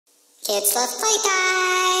Kids Love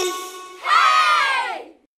Playtime!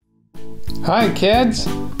 Hey! Hi kids!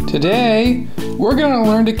 Today we're going to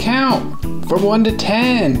learn to count from 1 to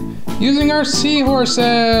 10 using our seahorses!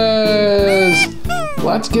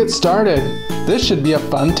 Let's get started. This should be a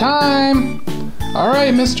fun time!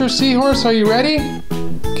 Alright, Mr. Seahorse, are you ready?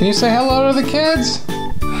 Can you say hello to the kids?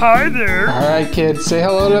 Hi there! Alright kids, say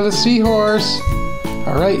hello to the seahorse!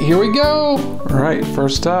 Alright, here we go! Alright,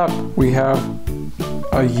 first up we have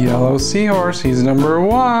a yellow seahorse. He's number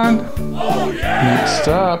 1. Oh yeah! Next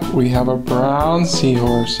up, we have a brown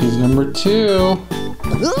seahorse. He's number 2.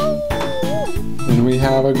 Then we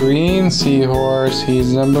have a green seahorse.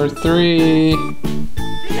 He's number 3.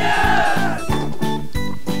 Yes!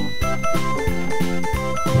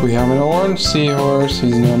 We have an orange seahorse.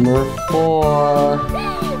 He's number 4.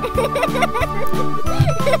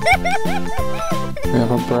 We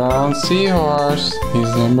have a brown seahorse.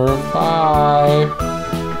 He's number 5.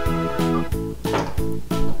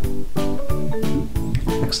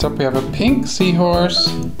 Next up we have a pink seahorse.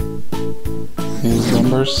 He's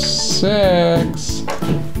number 6.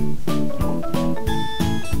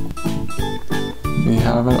 We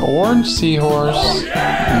have an orange seahorse.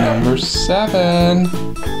 Number 7.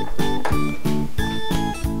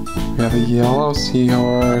 We have a yellow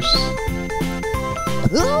seahorse.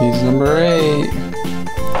 He's number 8.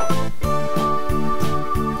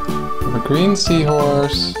 We have a green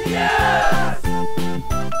seahorse.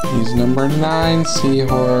 He's number 9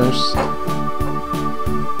 seahorse.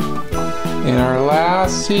 And our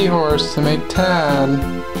last seahorse to make 10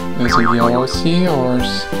 is a yellow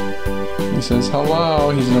seahorse. He says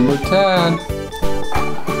hello. He's number 10.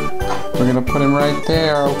 We're gonna put him right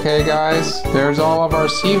there, okay guys? There's all of our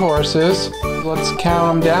seahorses. Let's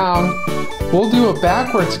count them down. We'll do a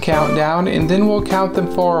backwards countdown and then we'll count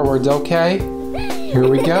them forwards, okay? Here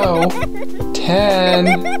we go.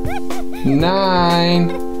 10,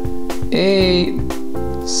 9, 8,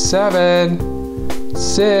 7,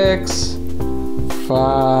 6,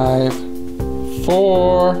 5,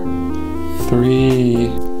 4,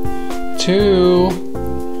 3, 2,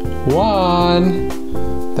 1.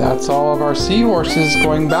 That's all of our seahorses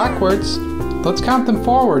going backwards. Let's count them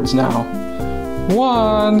forwards now.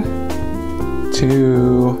 1,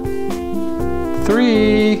 2,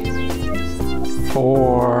 3,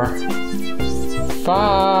 4,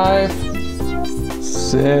 5,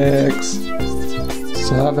 6,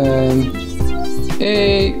 7,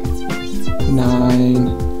 8,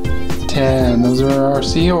 9, 10. Those are our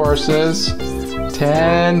seahorses.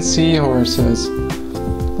 10 seahorses.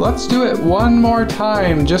 Let's do it one more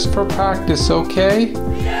time just for practice, okay?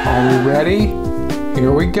 Are we ready?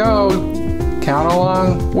 Here we go. Count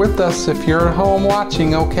along with us if you're at home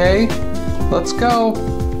watching, okay? Let's go.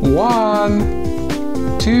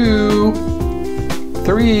 1, 2,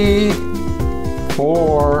 3,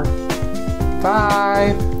 4,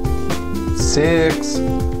 5, 6,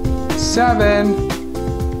 7,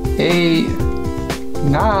 8,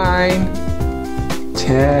 9,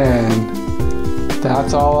 10.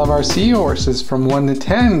 That's all of our seahorses from 1 to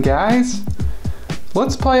 10, guys.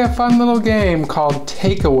 Let's play a fun little game called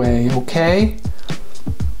Takeaway, okay?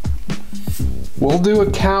 We'll do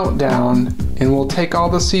a countdown and we'll take all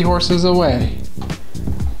the seahorses away.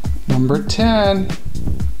 Number 10.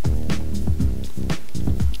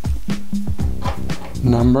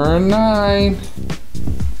 Number 9.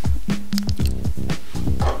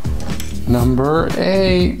 Number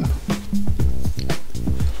 8.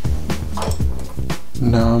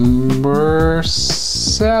 Number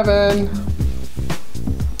 7.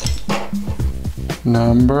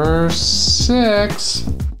 Number 6.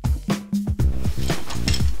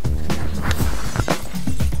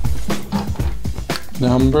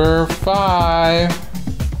 Number 5.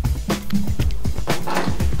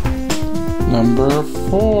 Number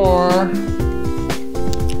 4.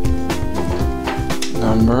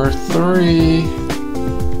 Number 3.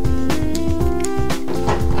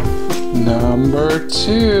 Number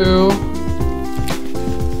 2.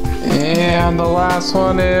 And the last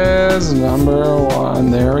one is number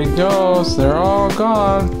 1. There he goes. They're all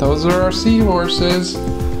gone. Those are our seahorses.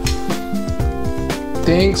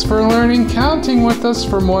 Thanks for learning counting with us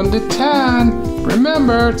from 1 to 10.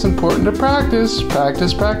 Remember, it's important to practice.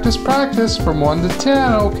 Practice, practice, practice from 1 to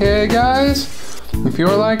 10, okay guys? If you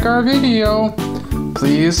like our video,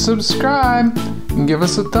 please subscribe and give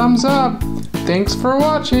us a thumbs up. Thanks for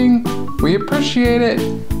watching. We appreciate it.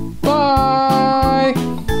 Bye!